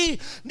 Sister McGee.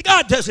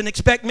 God doesn't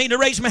expect me to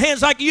raise my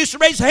hands like I used to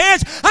raise the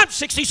hands. I'm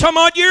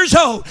 60-some-odd years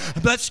old.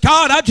 But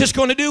God, I'm just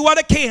going to do what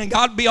I can.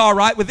 God will be all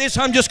right with this.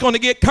 I'm just going to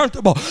get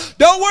comfortable.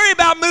 Don't worry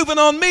about moving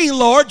on me,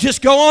 Lord.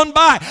 Just go on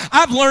by.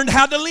 I've learned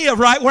how to live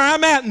right where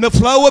I'm at in the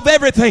flow of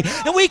everything.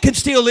 And we can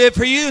still live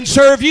for you and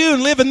serve you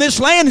and live in this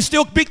land and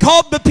still be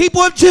called the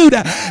people of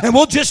Judah. And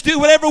we'll just do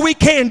whatever we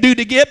can do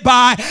to get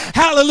by.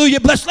 Hallelujah.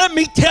 Bless. Let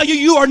me tell you,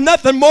 you are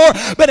nothing more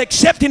but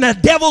accepting a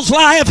devil's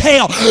lie of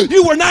hell.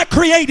 You were not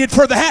created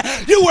for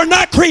that. You were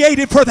not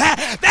created for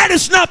that. That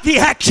is not the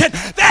action.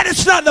 That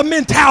is not the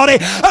mentality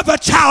of a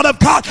child of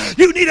God.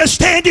 You need to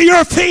stand to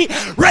your feet,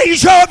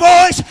 raise your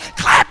voice,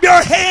 clap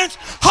your hands,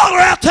 holler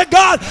out to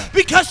God,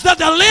 because the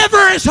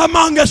deliverer is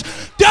among us.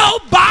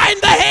 Don't bind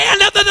the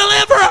hand of the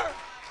deliverer.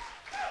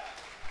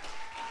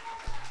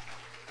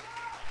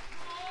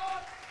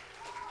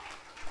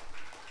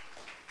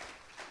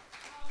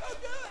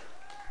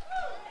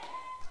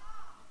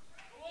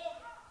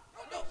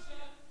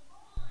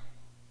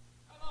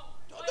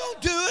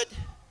 Don't do it.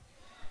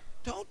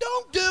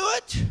 Don't do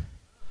it.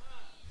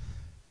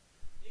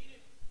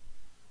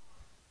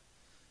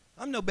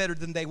 I'm no better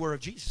than they were of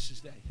Jesus'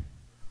 day.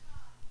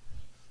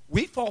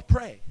 We fall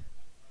prey.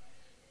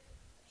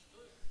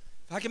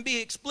 If I can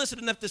be explicit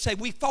enough to say,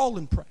 we fall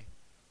and pray.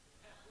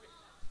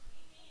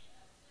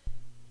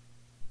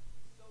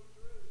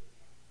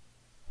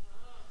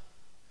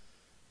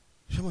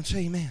 Someone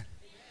say amen.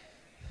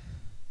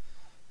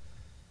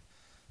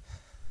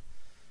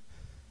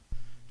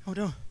 Oh,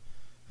 don't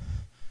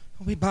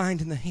be bind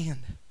in the hand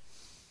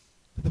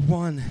of the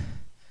one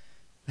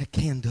that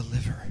can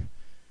deliver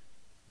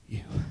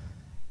you.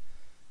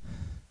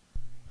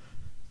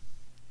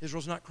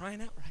 Israel's not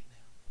crying out right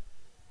now.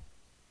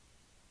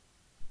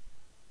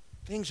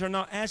 Things are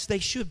not as they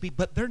should be,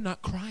 but they're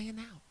not crying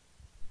out.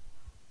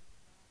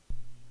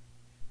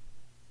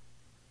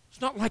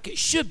 It's not like it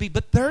should be,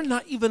 but they're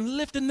not even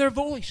lifting their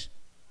voice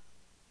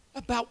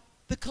about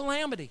the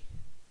calamity.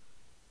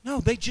 No,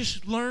 they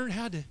just learn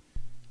how to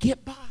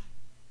get by.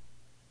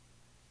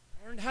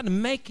 Learn how to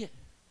make it.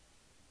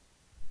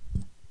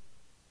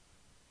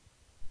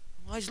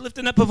 Well, he's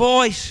lifting up a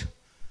voice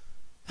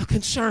of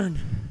concern.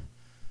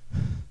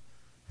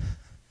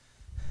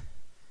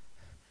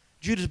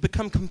 Judah's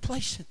become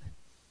complacent.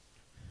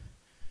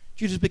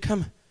 Judah's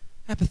become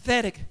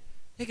apathetic.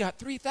 They got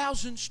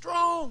 3,000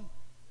 strong.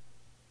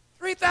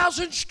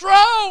 3,000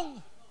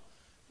 strong.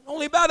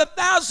 Only about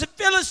 1,000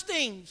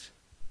 Philistines.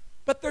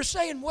 But they're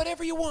saying,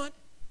 whatever you want.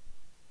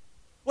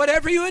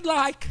 Whatever you would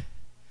like.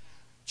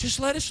 Just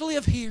let us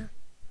live here.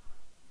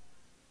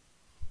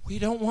 We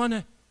don't want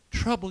to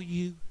trouble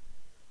you.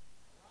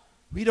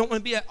 We don't want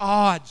to be at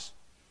odds.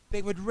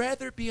 They would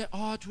rather be at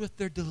odds with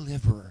their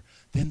deliverer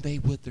than they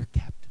would their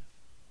captive.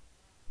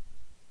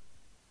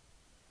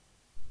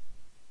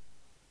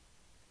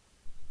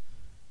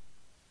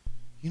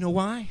 You know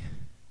why?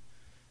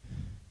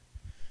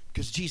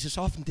 Because Jesus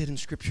often did in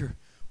Scripture,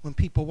 when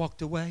people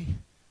walked away,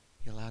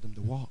 He allowed them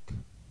to walk.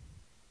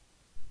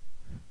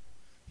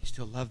 He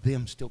still loved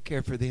them, still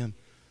cared for them.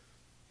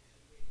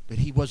 But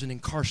He wasn't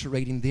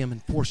incarcerating them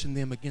and forcing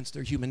them against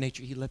their human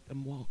nature. He let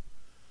them walk.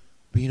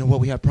 But you know what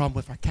we have a problem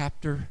with our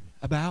captor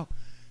about?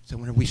 So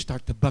whenever we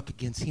start to buck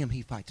against him,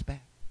 he fights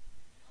back.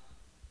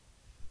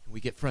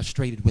 We get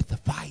frustrated with the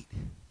fight.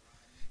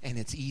 And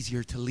it's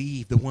easier to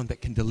leave the one that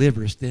can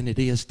deliver us than it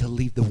is to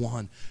leave the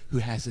one who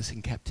has us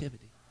in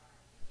captivity.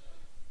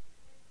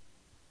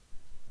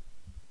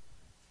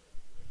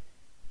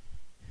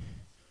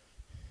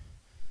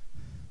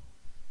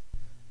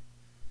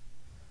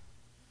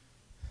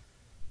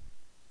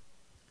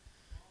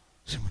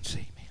 Someone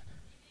say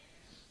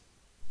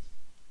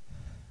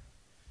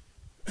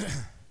amen.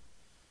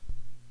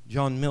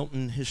 John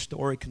Milton, his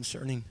story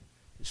concerning,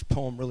 his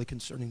poem really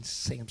concerning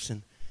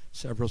Samson,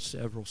 several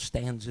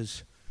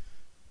stanzas,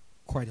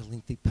 quite a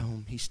lengthy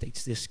poem. He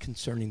states this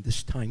concerning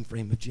this time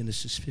frame of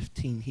Genesis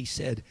 15. He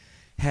said,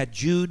 had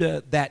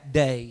Judah that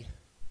day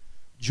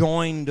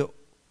joined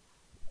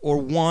or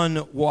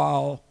one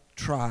wild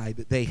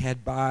tribe, they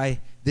had by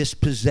this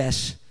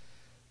possessed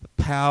the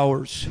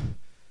powers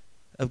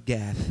of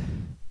Gath,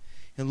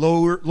 and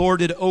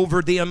lorded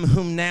over them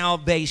whom now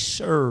they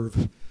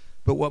serve.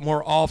 But what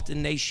more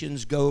often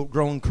nations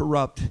grown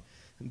corrupt,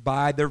 and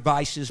by their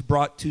vices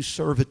brought to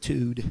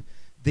servitude,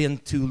 than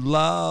to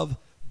love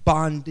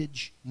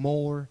bondage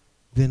more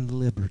than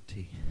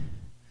liberty.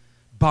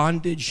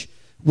 Bondage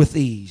with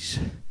ease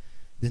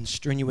than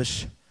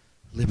strenuous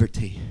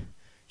liberty.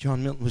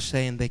 John Milton was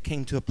saying they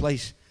came to a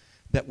place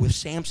that with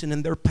Samson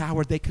and their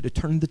power, they could have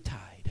turned the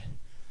tide.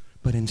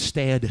 But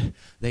instead,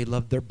 they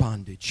loved their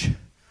bondage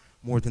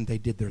more than they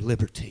did their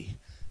liberty,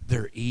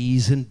 their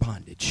ease and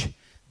bondage,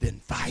 than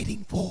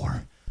fighting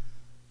for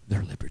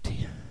their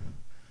liberty.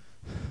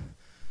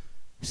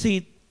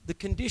 See, the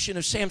condition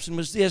of Samson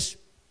was this.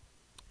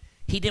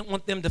 He didn't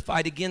want them to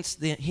fight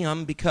against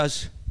him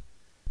because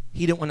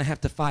he didn't want to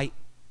have to fight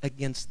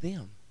against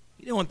them.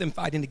 He didn't want them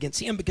fighting against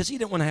him because he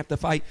didn't want to have to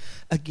fight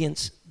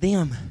against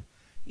them.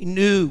 He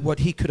knew what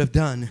he could have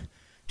done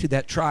to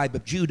that tribe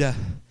of Judah.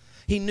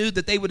 He knew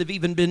that they would have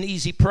even been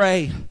easy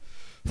prey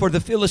for the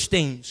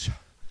Philistines.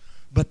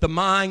 But the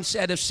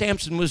mindset of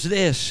Samson was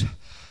this: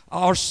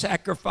 I'll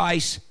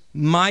sacrifice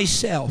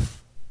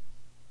myself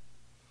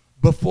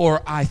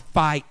before I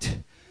fight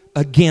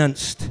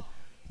against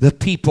the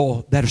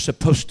people that are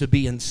supposed to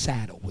be in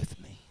saddle with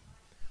me.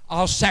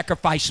 I'll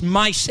sacrifice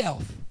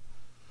myself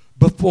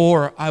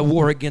before I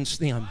war against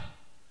them.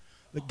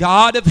 The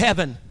God of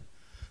heaven,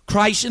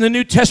 Christ in the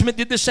New Testament,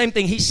 did the same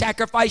thing. He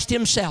sacrificed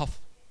himself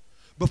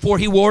before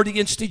he warred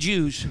against the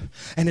Jews.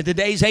 And in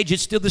today's age,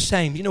 it's still the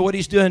same. You know what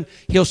he's doing?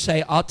 He'll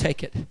say, I'll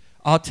take it.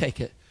 I'll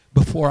take it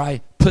before I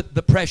put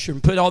the pressure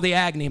and put all the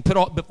agony and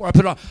before I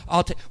put it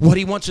all. What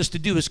he wants us to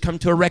do is come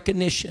to a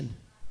recognition.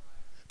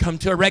 Come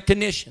to a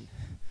recognition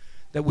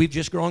that we've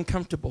just grown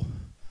comfortable.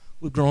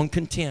 We've grown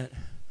content.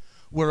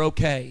 We're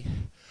okay.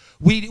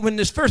 When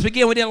this first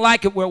began, we didn't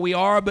like it where we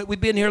are, but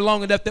we've been here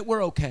long enough that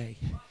we're okay.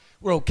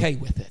 We're okay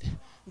with it.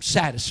 I'm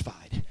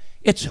satisfied.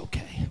 It's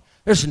okay.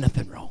 There's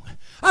nothing wrong.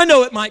 I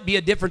know it might be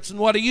a difference in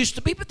what it used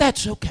to be, but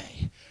that's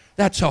okay.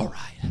 That's all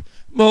right.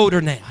 I'm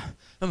older now.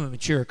 I'm a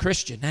mature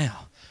Christian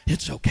now.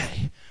 It's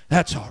okay.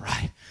 That's all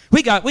right.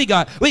 We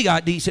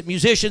got decent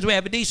musicians. We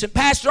have a decent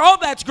pastor. All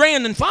that's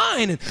grand and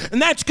fine,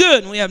 and that's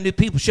good. And we have new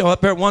people show up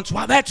there once in a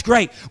while. That's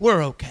great.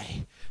 We're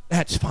okay.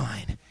 That's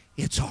fine.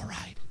 It's all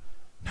right.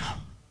 No.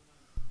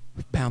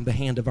 We've bound the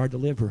hand of our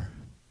deliverer.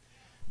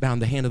 Bound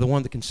the hand of the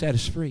one that can set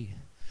us free.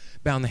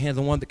 Bound the hand of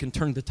the one that can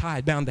turn the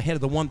tide. Bound the hand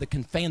of the one that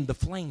can fan the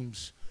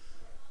flames.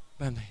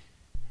 Bound the...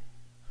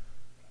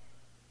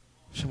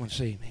 Someone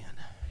say amen.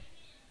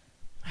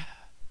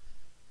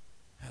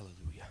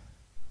 Hallelujah.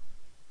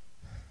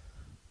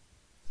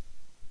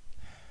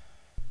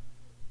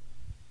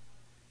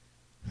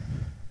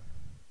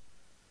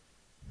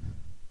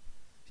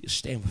 Just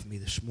stand with me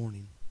this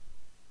morning.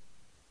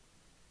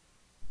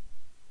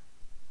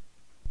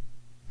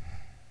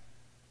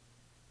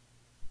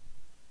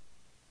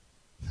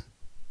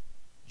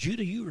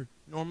 Judah, you were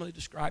normally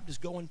described as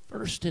going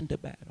first into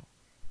battle.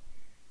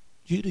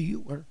 Judah,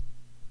 you were.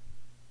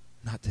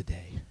 Not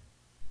today.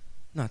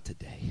 Not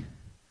today.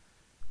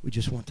 We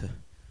just want to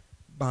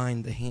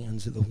bind the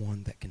hands of the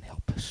one that can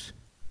help us.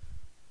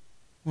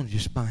 We want to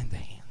just bind the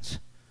hands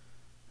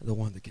of the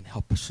one that can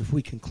help us. If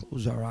we can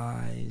close our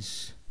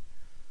eyes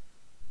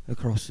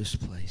across this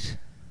place.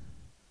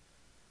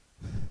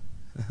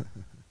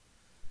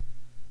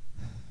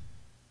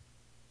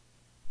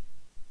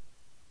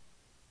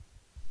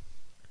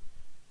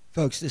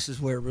 Folks, this is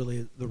where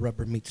really the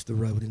rubber meets the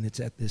road, and it's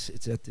at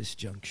this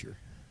juncture.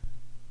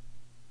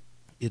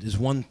 It is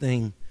one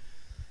thing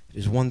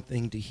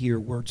to hear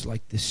words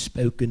like this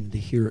spoken, to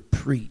hear it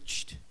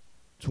preached.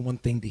 It's one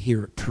thing to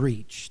hear it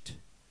preached.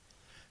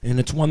 And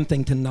it's one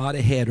thing to nod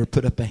a head or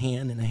put up a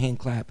hand and a hand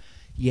clap.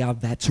 Yeah,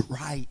 that's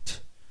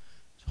right.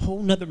 It's a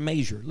whole nother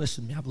measure.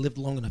 Listen, I've lived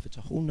long enough. It's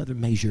a whole nother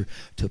measure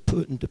to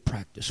put into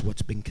practice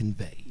what's been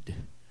conveyed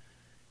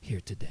here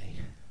today.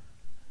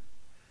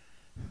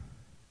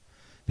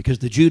 Because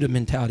the Judah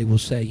mentality will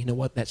say, you know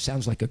what, that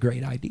sounds like a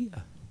great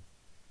idea.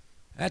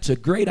 That's a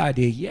great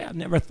idea. Yeah, I've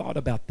never thought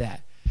about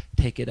that.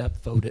 Take it up,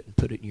 fold it, and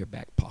put it in your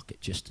back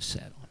pocket just to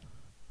set on.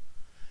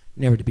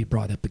 Never to be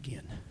brought up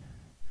again.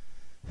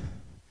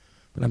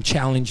 But I'm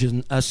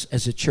challenging us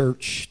as a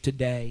church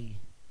today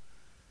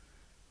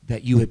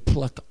that you would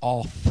pluck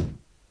off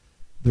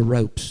the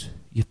ropes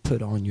you've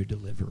put on your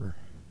deliverer.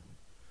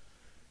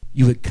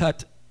 You would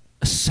cut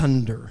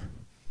asunder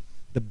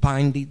the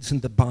bindings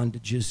and the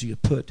bondages you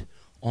put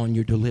on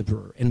your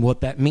deliverer. And what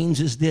that means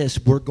is this: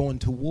 we're going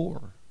to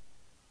war.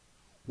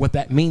 What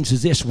that means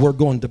is this: we're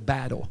going to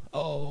battle.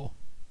 Oh,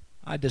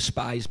 I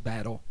despise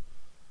battle.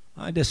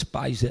 I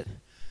despise it.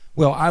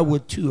 Well, I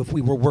would too if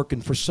we were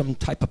working for some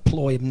type of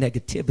ploy of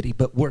negativity,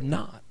 but we're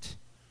not.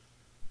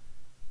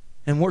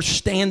 And we're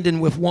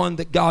standing with one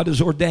that God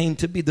has ordained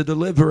to be the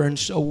deliverer, and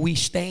so we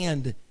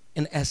stand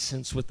in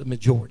essence with the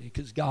majority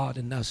because God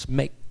and us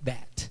make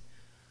that.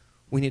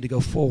 We need to go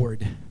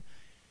forward.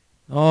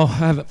 Oh,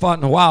 I haven't fought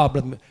in a while,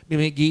 Brother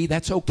McGee.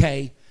 That's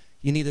okay.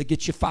 You need to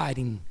get your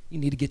fighting. You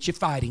need to get your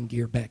fighting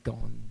gear back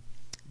on.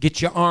 Get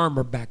your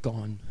armor back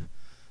on.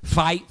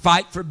 Fight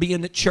for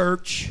being at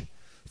church.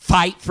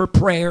 Fight for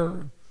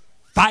prayer.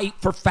 Fight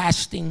for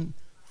fasting.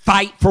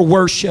 Fight for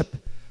worship.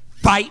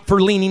 Fight for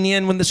leaning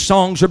in when the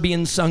songs are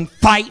being sung.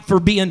 Fight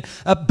for being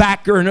a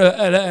backer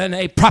and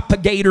a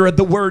propagator of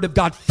the Word of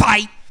God.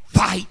 Fight,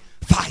 fight,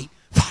 fight,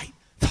 fight,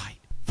 fight,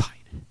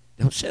 fight.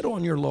 Don't settle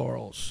on your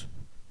laurels.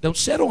 Don't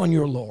settle on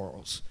your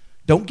laurels.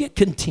 Don't get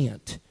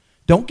content.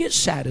 Don't get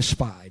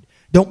satisfied.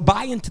 Don't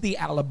buy into the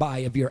alibi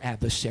of your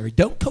adversary.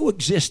 Don't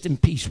coexist in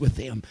peace with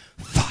him.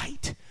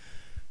 Fight.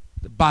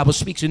 The Bible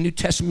speaks in New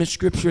Testament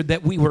scripture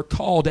that we were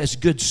called as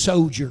good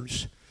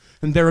soldiers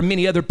And there are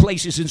many other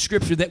places in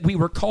Scripture that we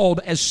were called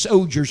as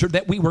soldiers, or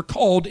that we were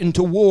called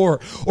into war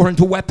or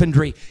into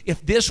weaponry.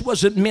 If this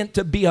wasn't meant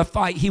to be a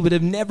fight, he would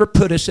have never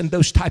put us in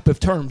those type of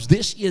terms.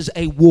 This is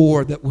a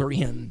war that we're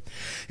in.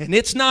 And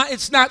it's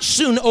not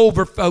soon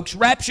over, folks.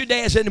 Rapture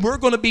day is, and we're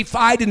going to be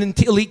fighting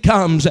until he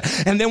comes.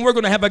 And then we're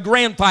going to have a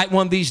grand fight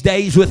one of these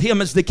days with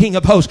him as the King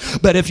of hosts.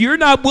 But if you're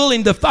not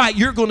willing to fight,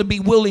 you're going to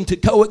be willing to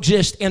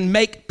coexist and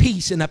make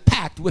peace in a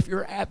pact with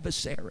your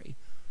adversary.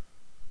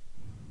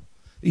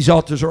 These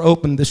altars are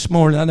open this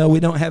morning. I know we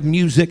don't have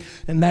music,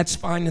 and that's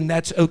fine, and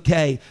that's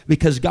okay,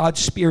 because God's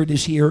Spirit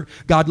is here.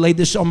 God laid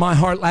this on my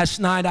heart last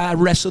night. I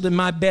wrestled in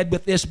my bed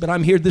with this, but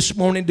I'm here this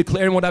morning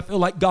declaring what I feel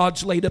like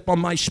God's laid up on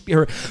my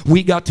spirit.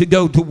 We got to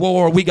go to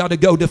war. We got to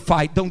go to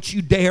fight. Don't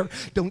you dare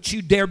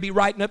be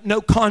writing up no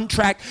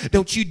contract.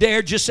 Don't you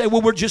dare just say,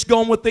 well, we're just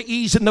going with the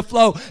ease and the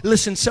flow.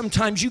 Listen,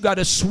 sometimes you got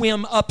to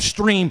swim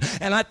upstream,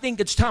 and I think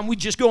it's time we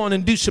just go on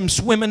and do some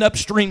swimming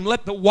upstream.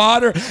 Let the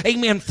water,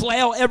 amen,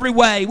 flail every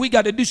way. We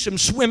got to do some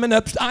swimming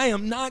up. I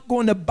am not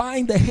going to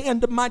bind the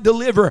hand of my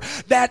deliverer.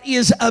 That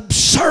is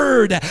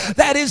absurd.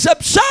 That is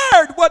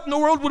absurd. What in the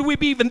world would we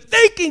be even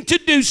thinking to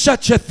do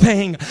such a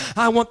thing?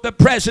 I want the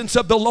presence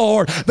of the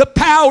Lord, the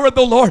power of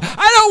the Lord.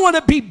 I don't want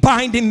to be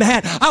binding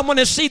that. I want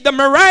to see the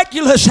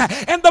miraculous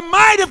and the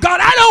might of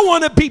God. I don't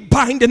want to be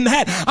binding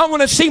that. I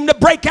want to see him to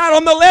break out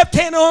on the left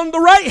hand and on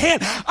the right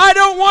hand. I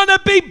don't want to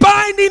be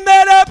binding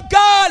that up.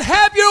 God,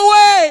 have your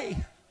way.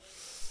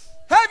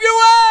 Have your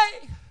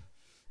way.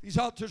 These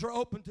altars are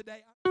open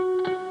today.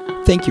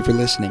 Thank you for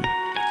listening.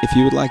 If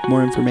you would like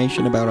more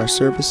information about our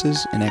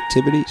services and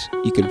activities,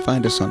 you can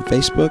find us on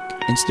Facebook,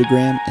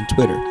 Instagram, and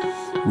Twitter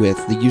with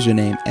the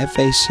username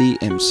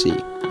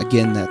FACMC.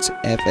 Again, that's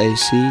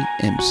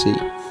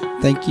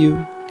FACMC. Thank you,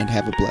 and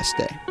have a blessed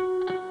day.